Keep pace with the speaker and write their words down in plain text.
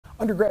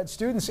Undergrad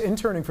students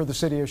interning for the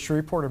City of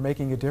Shreveport are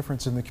making a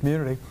difference in the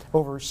community.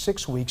 Over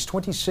 6 weeks,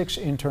 26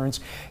 interns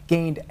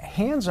gained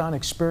hands-on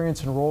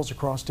experience in roles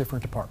across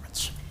different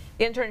departments.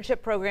 The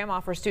internship program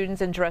offers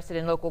students interested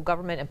in local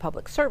government and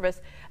public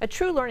service a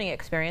true learning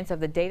experience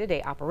of the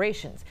day-to-day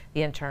operations.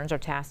 The interns are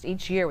tasked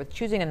each year with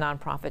choosing a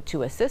nonprofit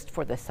to assist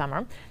for this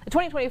summer. The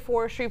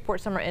 2024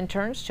 Shreveport Summer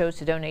Interns chose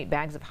to donate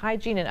bags of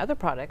hygiene and other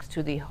products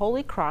to the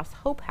Holy Cross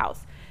Hope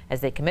House as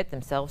they commit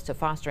themselves to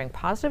fostering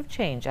positive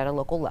change at a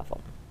local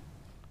level.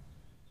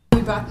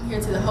 We brought them here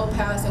to the Hope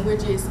House, and we're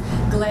just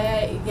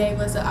glad it gave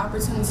us an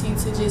opportunity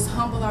to just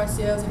humble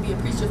ourselves and be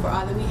appreciative for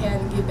all that we have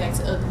and give back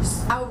to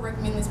others. I would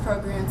recommend this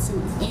program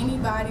to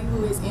anybody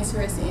who is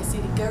interested in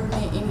city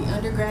government, any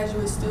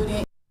undergraduate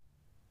student.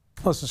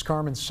 This is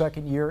Carmen's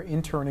second year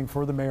interning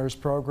for the mayor's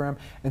program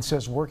and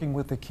says working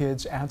with the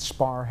kids at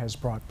SPAR has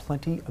brought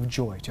plenty of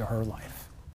joy to her life.